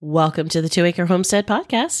Welcome to the 2 Acre Homestead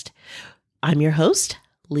Podcast. I'm your host,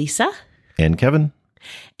 Lisa. And Kevin.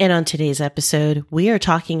 And on today's episode, we are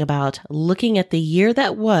talking about looking at the year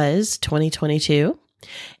that was 2022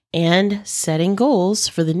 and setting goals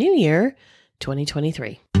for the new year,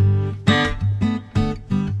 2023.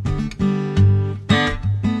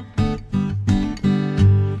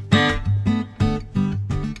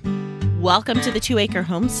 Welcome to the 2 Acre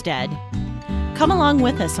Homestead. Come along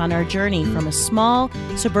with us on our journey from a small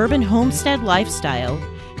suburban homestead lifestyle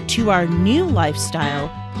to our new lifestyle,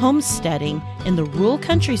 homesteading in the rural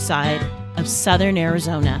countryside of southern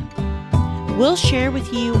Arizona. We'll share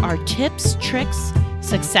with you our tips, tricks,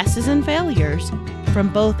 successes, and failures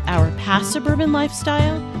from both our past suburban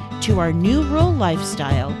lifestyle to our new rural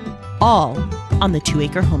lifestyle, all on the 2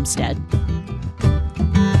 Acre Homestead.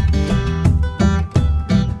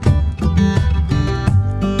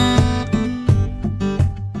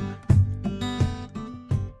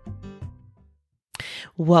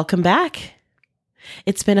 Welcome back.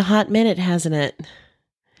 It's been a hot minute, hasn't it?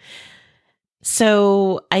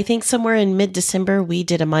 So I think somewhere in mid-December, we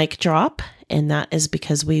did a mic drop, and that is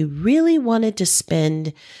because we really wanted to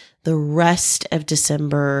spend the rest of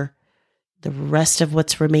December, the rest of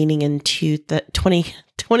what's remaining in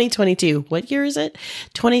 2022. What year is it?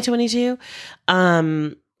 2022.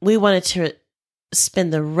 We wanted to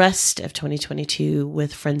spend the rest of 2022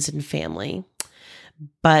 with friends and family.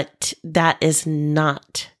 But that is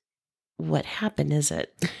not what happened, is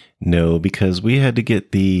it? No, because we had to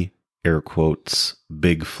get the, air quotes,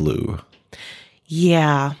 big flu.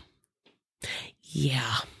 Yeah.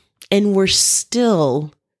 And we're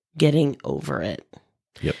still getting over it.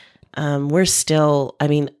 Yep. We're still,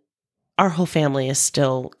 our whole family is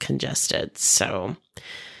still congested. So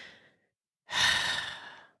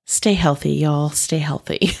stay healthy, y'all. Stay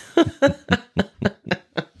healthy.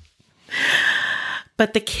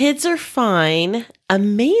 But the kids are fine.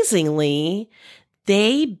 Amazingly,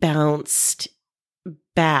 they bounced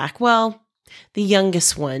back. Well, the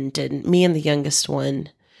youngest one didn't. Me and the youngest one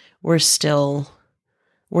were still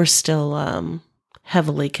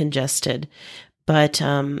heavily congested. But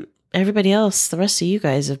everybody else, the rest of you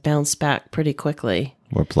guys have bounced back pretty quickly.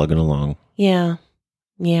 We're plugging along. Yeah.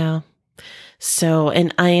 So,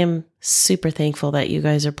 and I am super thankful that you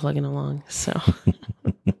guys are plugging along.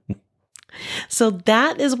 So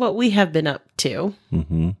that is what we have been up to.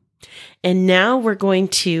 Mm-hmm. And now we're going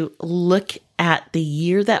to look at the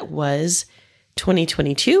year that was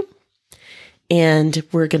 2022. And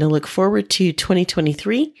we're going to look forward to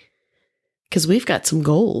 2023 because we've got some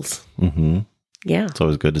goals. Mm-hmm. Yeah. It's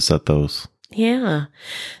always good to set those. Yeah.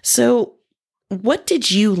 So what did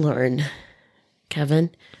you learn, Kevin?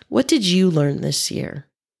 What did you learn this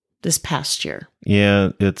past year? Yeah,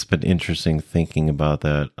 it's been interesting thinking about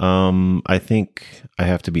that. I think I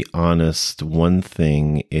have to be honest. One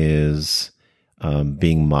thing is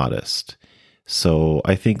being modest. So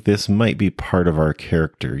I think this might be part of our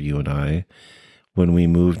character, you and I. When we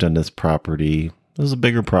moved on this property, it was a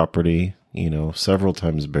bigger property, several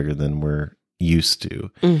times bigger than we're used to.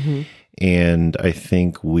 Mm-hmm. And I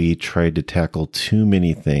think we tried to tackle too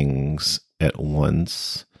many things at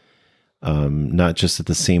once. Not just at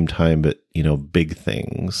the same time, but, big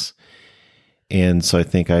things. And so I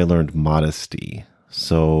think I learned modesty.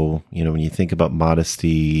 So, when you think about modesty,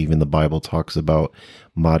 even the Bible talks about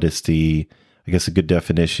modesty. I guess a good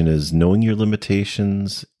definition is knowing your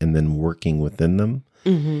limitations and then working within them.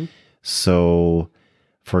 Mm-hmm. So,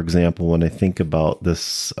 for example, when I think about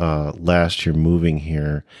this last year moving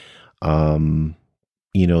here,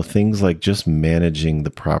 things like just managing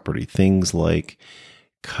the property, things like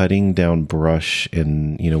cutting down brush,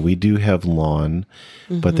 and we do have lawn,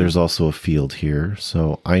 mm-hmm. but there's also a field here,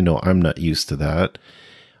 so I know I'm not used to that.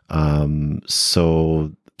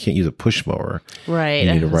 So can't use a push mower, right?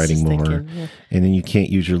 You need a riding mower, yeah. And then you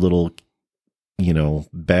can't use your little,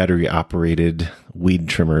 battery operated weed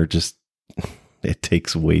trimmer. Just it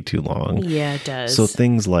takes way too long. Yeah, it does. So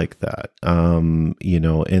things like that, and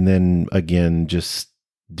then again, just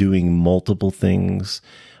doing multiple things.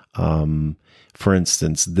 For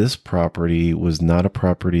instance, this property was not a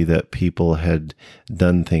property that people had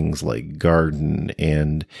done things like garden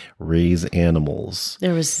and raise animals.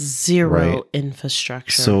 There was zero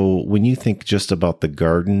infrastructure. So when you think just about the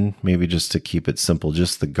garden, maybe just to keep it simple,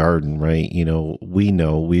 just the garden, right?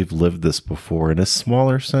 We've lived this before in a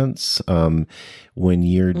smaller sense. When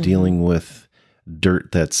you're mm-hmm. dealing with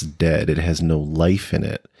dirt that's dead, it has no life in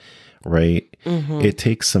it, right? Mm-hmm. It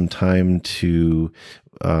takes some time to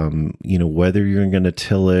whether you're going to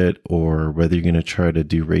till it or whether you're going to try to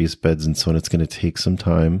do raised beds and so on, it's going to take some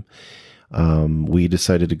time. We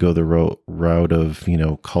decided to go the route of,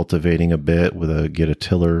 cultivating a bit get a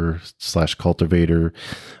tiller / cultivator,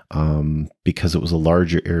 because it was a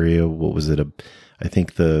larger area. What was it? I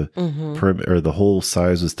think the perimeter, or the whole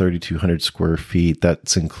size was 3,200 square feet.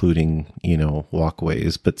 That's including,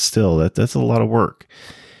 walkways, but still that's a lot of work.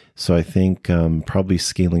 So I think, probably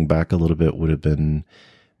scaling back a little bit would have been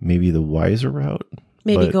maybe the wiser route.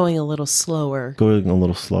 Maybe going a little slower.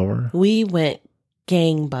 We went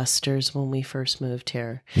gangbusters when we first moved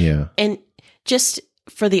here. Yeah. And just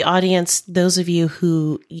for the audience, those of you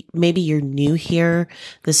who maybe you're new here,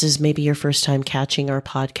 this is maybe your first time catching our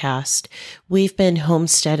podcast. We've been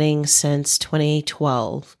homesteading since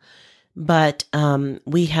 2012, but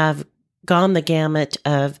we have gone the gamut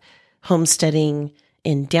of homesteading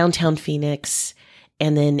in downtown Phoenix.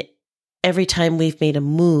 And then every time we've made a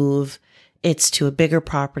move, it's to a bigger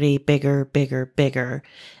property, bigger.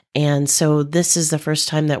 And so this is the first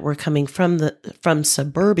time that we're coming from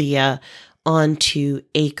suburbia onto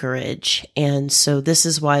acreage. And so this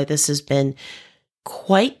is why this has been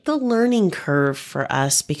quite the learning curve for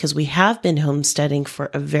us, because we have been homesteading for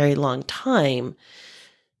a very long time,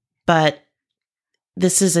 but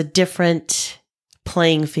this is a different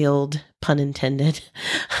playing field, pun intended,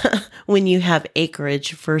 when you have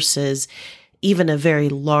acreage versus even a very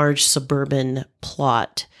large suburban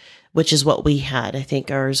plot, which is what we had. I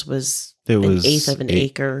think ours was an eighth of an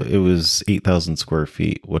acre. It was 8,000 square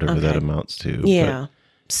feet, whatever that amounts to. Yeah.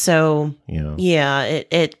 So, yeah,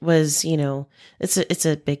 it was, it's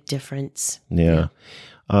a big difference. Yeah.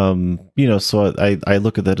 So I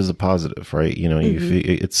look at that as a positive, right?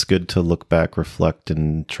 It's good to look back, reflect,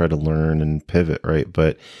 and try to learn and pivot, right?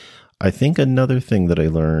 But I think another thing that I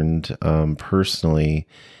learned, personally,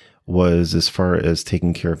 was as far as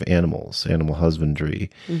taking care of animals, animal husbandry.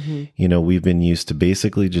 We've been used to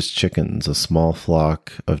basically just chickens, a small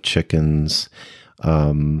flock of chickens.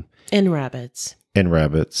 And rabbits.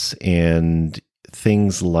 And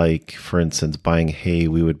things like, for instance, buying hay,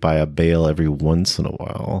 we would buy a bale every once in a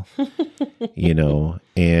while,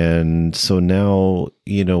 and so now,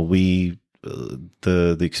 the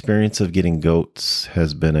experience of getting goats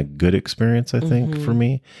has been a good experience, I think, for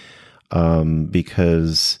me,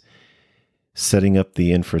 because setting up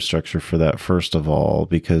the infrastructure for that, first of all,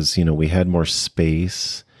 because, we had more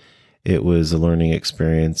space. It was a learning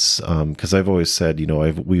experience, because I've always said,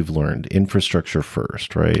 we've learned infrastructure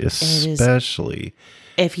first, right? Especially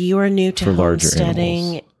if you are new to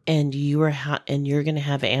homesteading and you're going to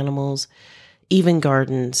have animals, even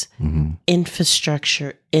gardens,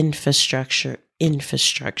 infrastructure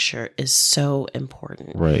is so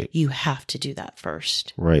important. Right. You have to do that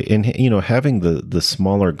first. Right. And, having the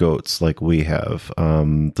smaller goats like we have,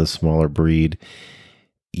 the smaller breed,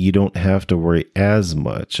 you don't have to worry as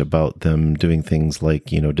much about them doing things like,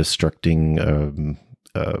 destructing,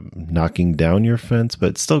 knocking down your fence,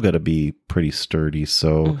 but it's still got to be pretty sturdy.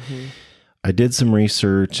 So I did some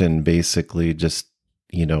research and basically just,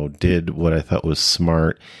 did what I thought was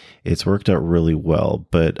smart. It's worked out really well,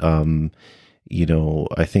 but, I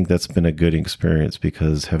think that's been a good experience,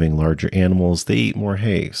 because having larger animals, they eat more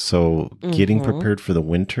hay. So getting prepared for the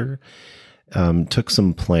winter, took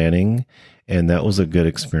some planning. And that was a good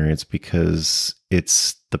experience, because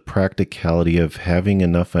it's the practicality of having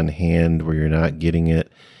enough on hand where you're not getting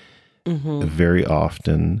it very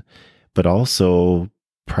often, but also,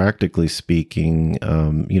 practically speaking,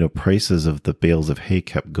 prices of the bales of hay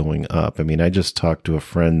kept going up. I mean, I just talked to a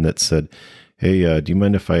friend that said, hey, do you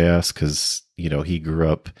mind if I ask? Because, he grew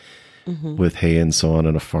up with hay and so on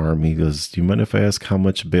a farm. He goes, do you mind if I ask how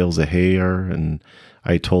much bales of hay are? And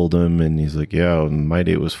I told him, and he's like, yeah, in my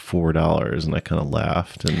day it was $4. And I kind of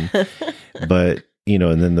laughed. And, but,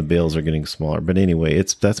 and then the bales are getting smaller. But anyway,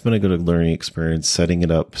 that's been a good learning experience, setting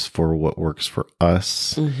it up for what works for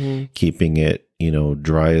us, keeping it,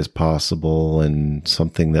 dry as possible, and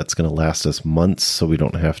something that's going to last us months, so we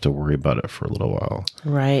don't have to worry about it for a little while.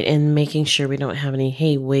 Right. And making sure we don't have any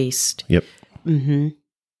hay waste. Yep.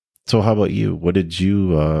 So how about you? What did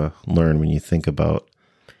you learn when you think about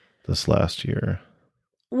this last year?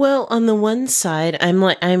 Well, on the one side,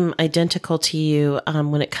 I'm identical to you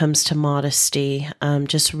when it comes to modesty,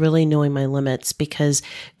 just really knowing my limits, because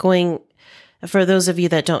for those of you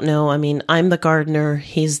that don't know, I mean, I'm the gardener,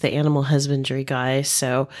 he's the animal husbandry guy.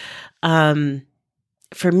 So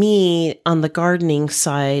for me, on the gardening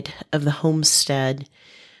side of the homestead,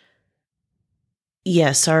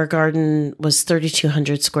 yes, our garden was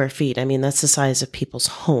 3,200 square feet. I mean, that's the size of people's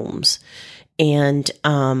homes, and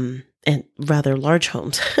rather large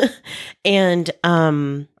homes. And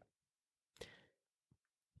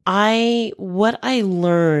what I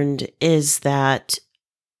learned is that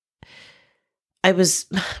let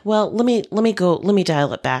me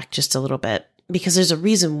dial it back just a little bit, because there's a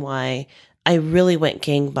reason why I really went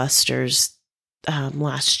gangbusters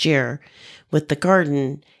last year with the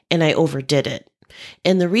garden, and I overdid it.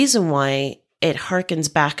 And the reason why it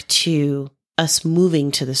harkens back to us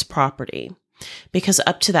moving to this property, because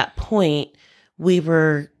up to that point, we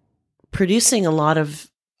were producing a lot of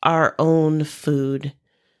our own food.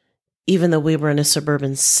 Even though we were in a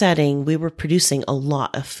suburban setting, we were producing a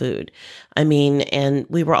lot of food. I mean, and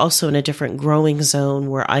we were also in a different growing zone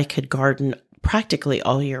where I could garden practically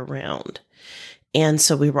all year round. And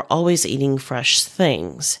so we were always eating fresh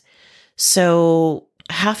things. So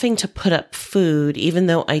having to put up food, even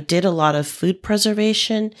though I did a lot of food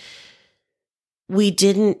preservation, we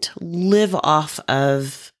didn't live off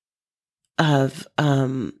of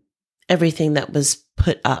everything that was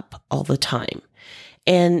put up all the time.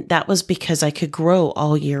 And that was because I could grow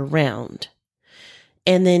all year round.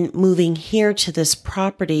 And then moving here to this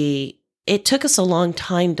property, it took us a long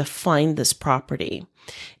time to find this property.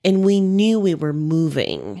 And we knew we were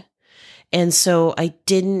moving. And so I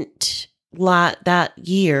didn't, that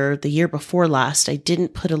year, the year before last, I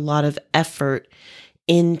didn't put a lot of effort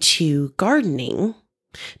into gardening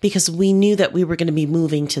because we knew that we were going to be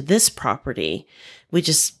moving to this property. We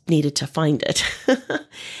just needed to find it.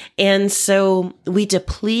 And so we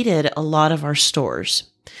depleted a lot of our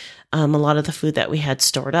stores, a lot of the food that we had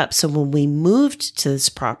stored up. So when we moved to this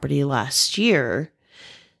property last year,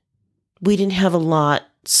 we didn't have a lot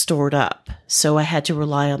stored up. So I had to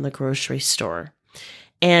rely on the grocery store.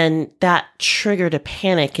 And that triggered a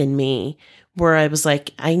panic in me where I was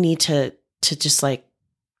like, I need to just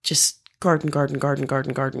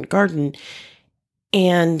garden.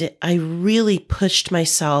 And I really pushed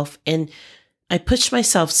myself, and I pushed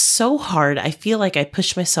myself so hard. I feel like I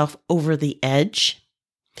pushed myself over the edge,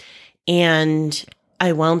 and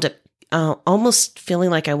I wound up almost feeling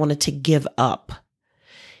like I wanted to give up.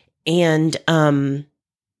 And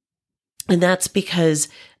that's because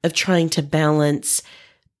of trying to balance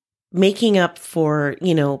making up for,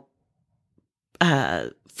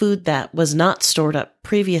 food that was not stored up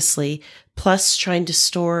previously, plus trying to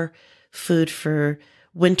store food for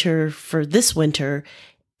this winter,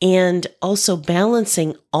 and also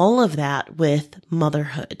balancing all of that with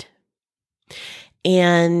motherhood.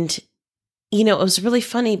 And, it was really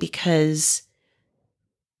funny because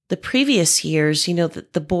the previous years,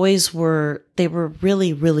 the boys were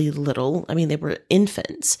really, really little. I mean, they were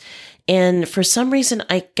infants. And for some reason,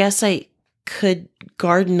 I guess I could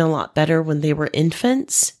garden a lot better when they were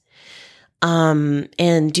infants.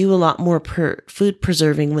 And do a lot more food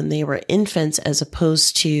preserving when they were infants as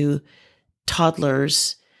opposed to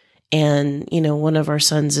toddlers. And, one of our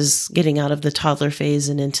sons is getting out of the toddler phase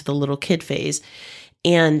and into the little kid phase.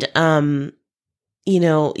 And,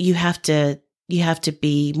 you have to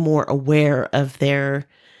be more aware of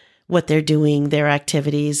what they're doing, their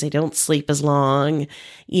activities. They don't sleep as long.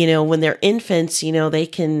 When they're infants, they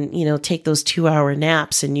can, take those 2-hour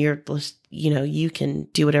naps and you can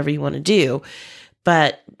do whatever you want to do.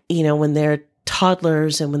 But, when they're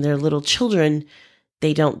toddlers and when they're little children,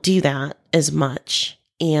 they don't do that as much.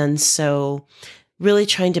 And so really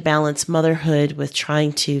trying to balance motherhood with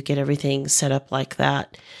trying to get everything set up like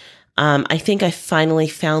that. I think I finally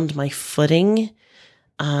found my footing,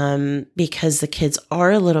 because the kids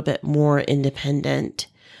are a little bit more independent.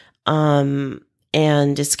 And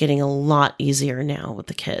it's getting a lot easier now with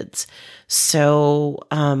the kids. So,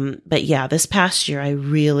 but yeah, this past year, I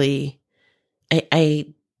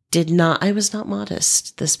was not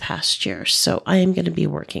modest this past year. So I am going to be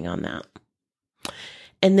working on that.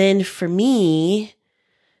 And then for me,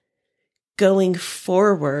 going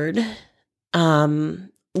forward,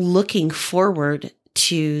 looking forward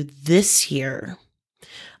to this year,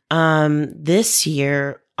 I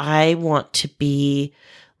want to be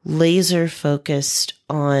laser focused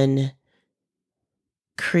on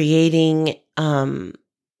creating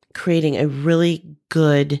a really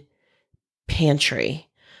good pantry,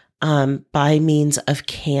 by means of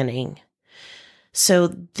canning. So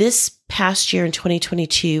this past year in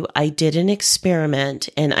 2022, I did an experiment,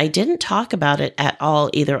 and I didn't talk about it at all,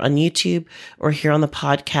 either on YouTube or here on the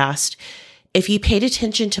podcast. If you paid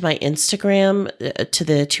attention to my Instagram, to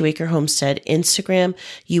the 2 Acre Homestead Instagram,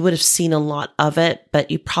 you would have seen a lot of it,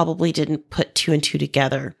 but you probably didn't put 2 and 2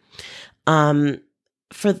 together.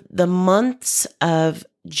 For the months of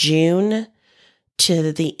June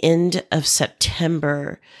to the end of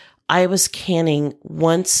September, I was canning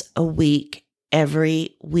once a week,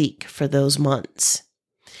 every week for those months,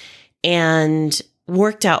 and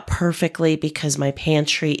worked out perfectly because our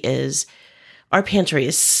pantry is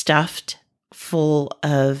stuffed full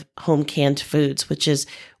of home canned foods, which is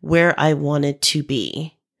where I wanted to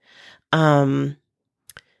be.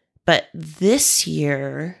 But this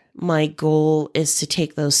year, my goal is to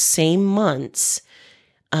take those same months,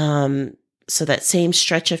 so that same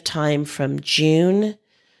stretch of time from June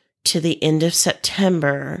to the end of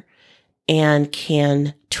September, and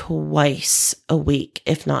can twice a week,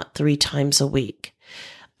 if not 3 times a week.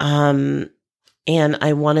 And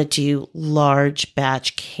I want to do large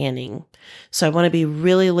batch canning. So I want to be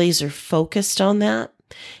really laser focused on that.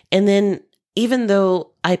 And then even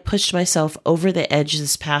though I pushed myself over the edge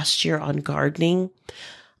this past year on gardening,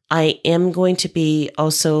 I am going to be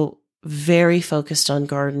also very focused on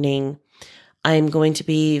gardening. I'm going to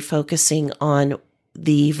be focusing on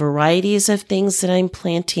the varieties of things that I'm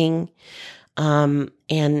planting,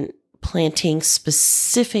 and planting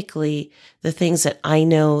specifically the things that I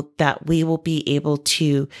know that we will be able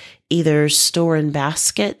to either store in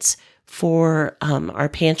baskets for our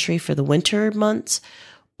pantry for the winter months,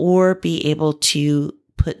 or be able to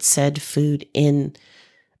put said food in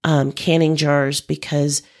canning jars,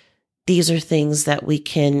 because these are things that we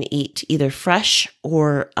can eat either fresh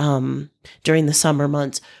or during the summer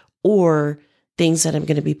months, or things that I'm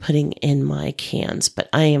going to be putting in my cans. But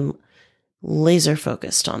I am laser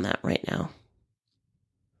focused on that right now.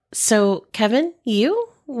 So, Kevin,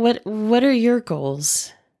 what are your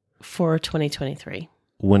goals for 2023?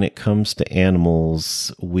 When it comes to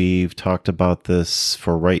animals, we've talked about this.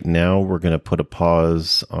 For right now, we're going to put a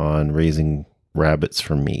pause on raising rabbits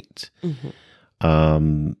for meat.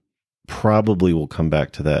 Mm-hmm. Probably we'll come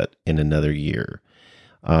back to that in another year.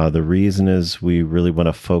 The reason is we really want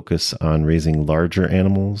to focus on raising larger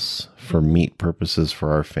animals for meat purposes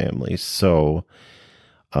for our family. So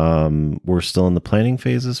we're still in the planning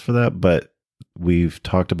phases for that, but we've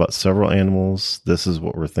talked about several animals. This is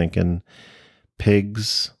what we're thinking.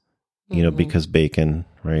 Pigs, because bacon,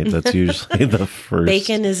 right? That's usually the first.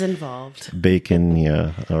 Bacon is involved. Bacon,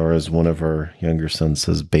 yeah. Or as one of our younger sons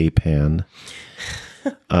says, baypan.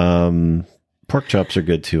 Pork chops are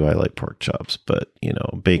good too. I like pork chops, but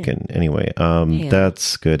bacon anyway.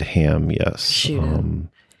 That's good. Ham, yes.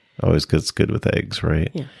 Always good with eggs, right?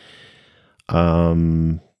 Yeah.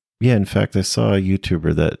 Yeah. In fact, I saw a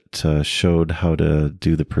YouTuber that showed how to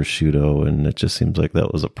do the prosciutto, and it just seems like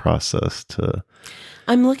that was a process to.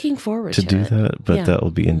 I'm looking forward to do it. that, but that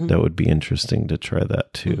would be interesting to try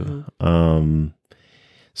that too. Mm-hmm.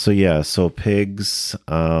 So pigs.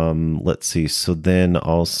 Let's see. So then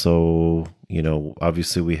also,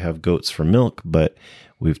 obviously we have goats for milk, but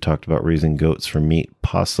we've talked about raising goats for meat,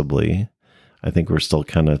 possibly. I think we're still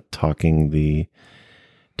kind of talking the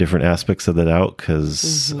different aspects of that out,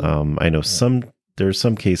 because I know there's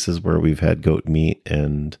some cases where we've had goat meat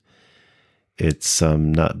and it's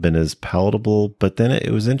not been as palatable. But then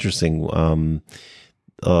it was interesting.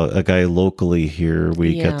 A guy locally here,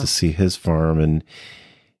 we got to see his farm, and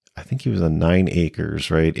I think he was on 9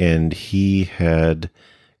 acres, right? And he had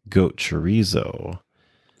goat chorizo.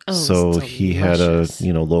 Oh, so he had a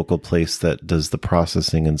local place that does the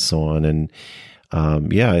processing and so on. And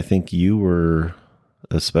I think you were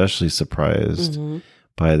especially surprised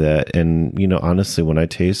by that. And honestly, when I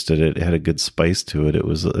tasted it, it had a good spice to it. It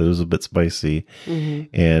was a bit spicy,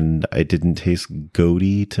 and I didn't taste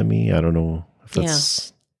goaty to me. I don't know if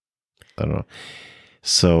that's. I don't know.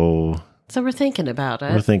 So we're thinking about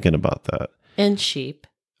it. We're thinking about that. And sheep.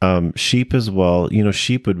 Sheep as well.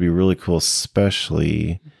 Sheep would be really cool,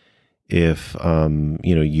 especially if,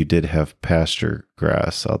 you did have pasture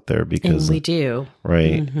grass out there, because and we do.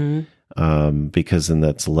 Right. Mm-hmm. Because then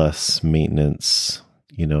that's less maintenance,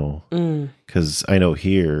 because I know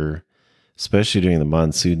here, especially during the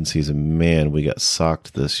monsoon season, man, we got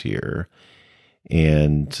socked this year.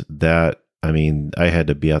 And I had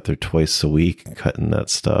to be out there twice a week cutting that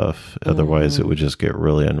stuff. Otherwise it would just get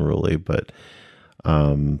really unruly. But,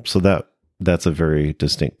 so that's a very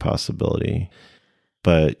distinct possibility,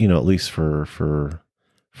 but at least for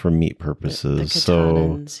meat purposes.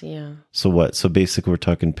 So what? So basically we're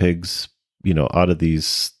talking pigs, out of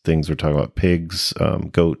these things we're talking about pigs,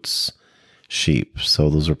 goats, sheep. So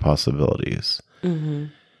those are possibilities. Mm-hmm.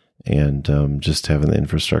 And just having the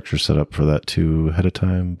infrastructure set up for that too ahead of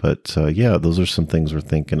time. But those are some things we're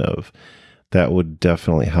thinking of. That would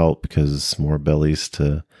definitely help, because more bellies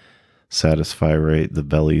to satisfy, right? The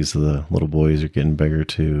bellies of the little boys are getting bigger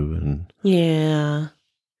too. And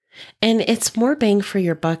and it's more bang for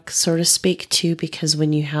your buck, so to speak, too, because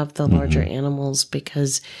when you have the larger animals,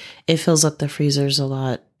 because it fills up the freezers a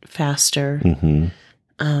lot faster.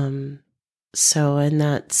 So, and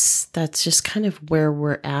that's just kind of where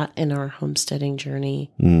we're at in our homesteading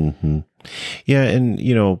journey. Yeah.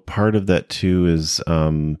 And, part of that too is,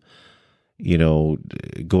 going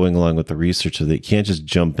along with the research that you can't just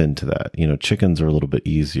jump into that. Chickens are a little bit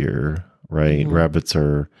easier, right? Mm-hmm. Rabbits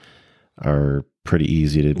are pretty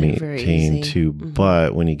easy to maintain too. Mm-hmm.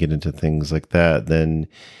 But when you get into things like that, then,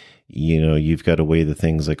 you've got to weigh the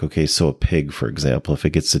things like, okay, so a pig, for example, if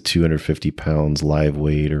it gets to 250 pounds live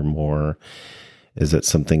weight or more, is that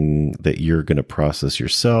something that you're going to process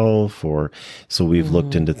yourself? Or so we've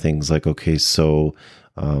looked into things like, okay, so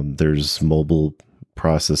there's mobile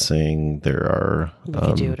processing. There are we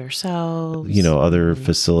can do it ourselves. Other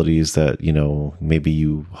facilities that maybe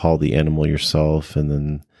you haul the animal yourself and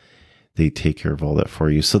then they take care of all that for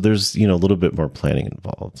you. So there's a little bit more planning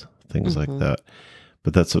involved, things like that.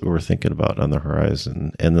 But that's what we're thinking about on the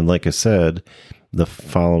horizon. And then, like I said, the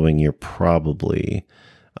following year probably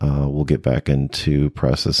we'll get back into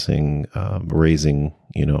processing, raising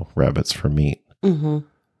rabbits for meat. Mm-hmm.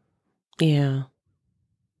 Yeah.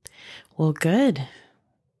 Well, good.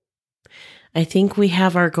 I think we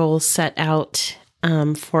have our goals set out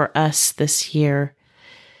for us this year.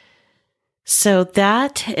 So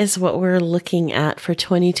that is what we're looking at for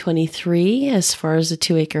 2023 as far as a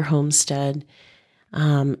 2-acre homestead.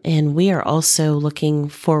 And we are also looking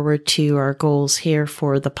forward to our goals here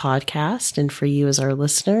for the podcast and for you as our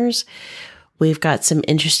listeners. We've got some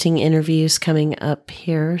interesting interviews coming up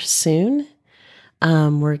here soon.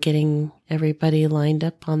 We're getting everybody lined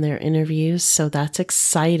up on their interviews, so that's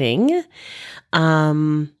exciting.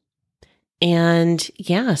 And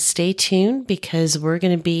yeah, stay tuned because we're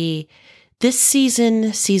going to be this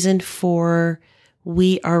season 4,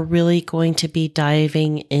 we are really going to be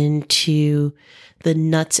diving into the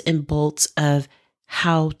nuts and bolts of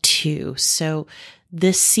how to. So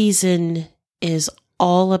this season is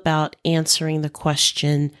all about answering the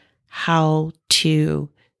question, how to,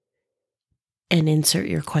 and insert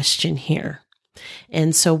your question here.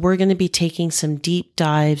 And so we're going to be taking some deep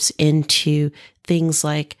dives into things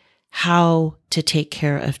like how to take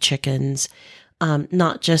care of chickens,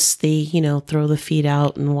 not just the, throw the feed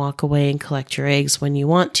out and walk away and collect your eggs when you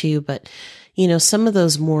want to, but, some of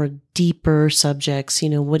those more deeper subjects,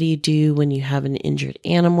 what do you do when you have an injured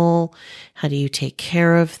animal? How do you take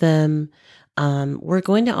care of them? We're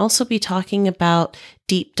going to also be talking about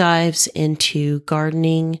deep dives into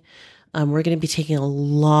gardening. We're going to be taking a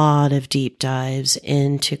lot of deep dives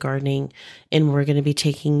into gardening, and we're going to be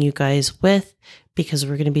taking you guys with, because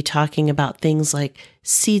we're going to be talking about things like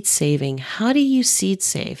seed saving. How do you seed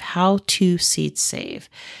save? How to seed save?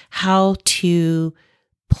 How to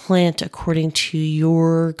plant according to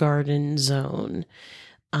your garden zone?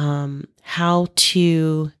 How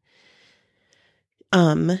to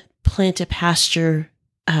plant a pasture,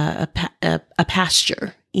 a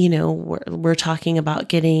pasture. We're talking about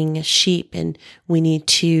getting sheep, and we need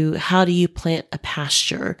to, how do you plant a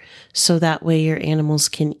pasture so that way your animals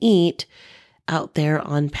can eat out there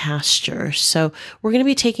on pasture? So we're going to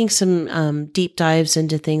be taking some deep dives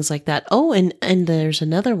into things like that. Oh, and there's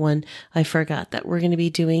another one I forgot that we're going to be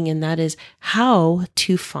doing, and that is how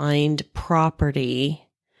to find property,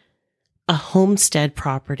 a homestead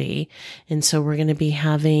property. And so we're going to be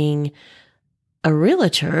having a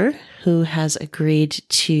realtor who has agreed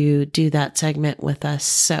to do that segment with us.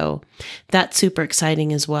 So that's super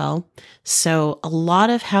exciting as well. So a lot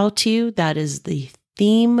of how to, that is the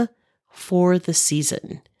theme for the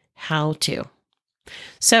season, how to.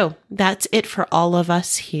 So that's it for all of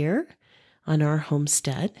us here on our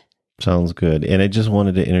homestead. Sounds good. And I just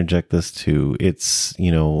wanted to interject this too. It's,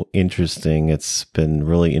 interesting. It's been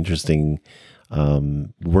really interesting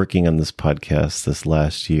working on this podcast this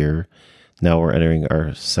last year. Now we're entering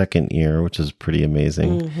our second year, which is pretty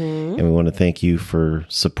amazing. Mm-hmm. And we want to thank you for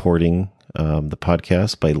supporting the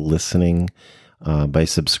podcast by listening, by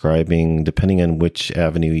subscribing, depending on which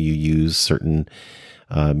avenue you use. Certain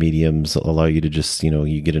mediums allow you to just,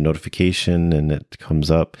 you get a notification and it comes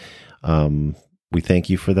up. We thank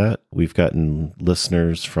you for that. We've gotten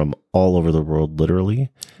listeners from all over the world, literally.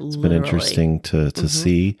 It's been interesting to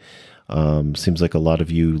see. Seems like a lot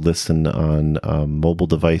of you listen on mobile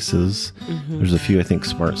devices. Mm-hmm. There's a few, I think,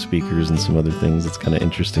 smart speakers and some other things. It's kind of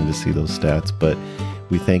interesting to see those stats, but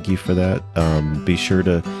we thank you for that. Be sure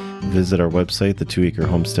to visit our website,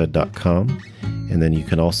 the2acrehomestead.com, and then you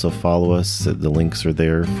can also follow us. The links are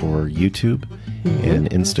there for YouTube and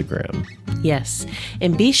Instagram. Yes,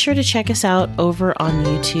 and be sure to check us out over on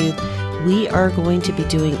YouTube. We are going to be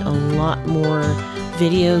doing a lot more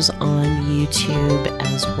videos on YouTube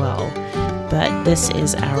as well, but this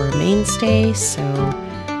is our mainstay, so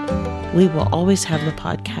we will always have the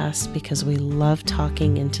podcast because we love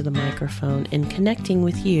talking into the microphone and connecting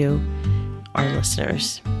with you, our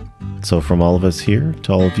listeners. So from all of us here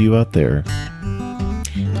to all of you out there,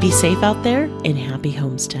 be safe out there and happy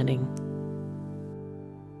homesteading.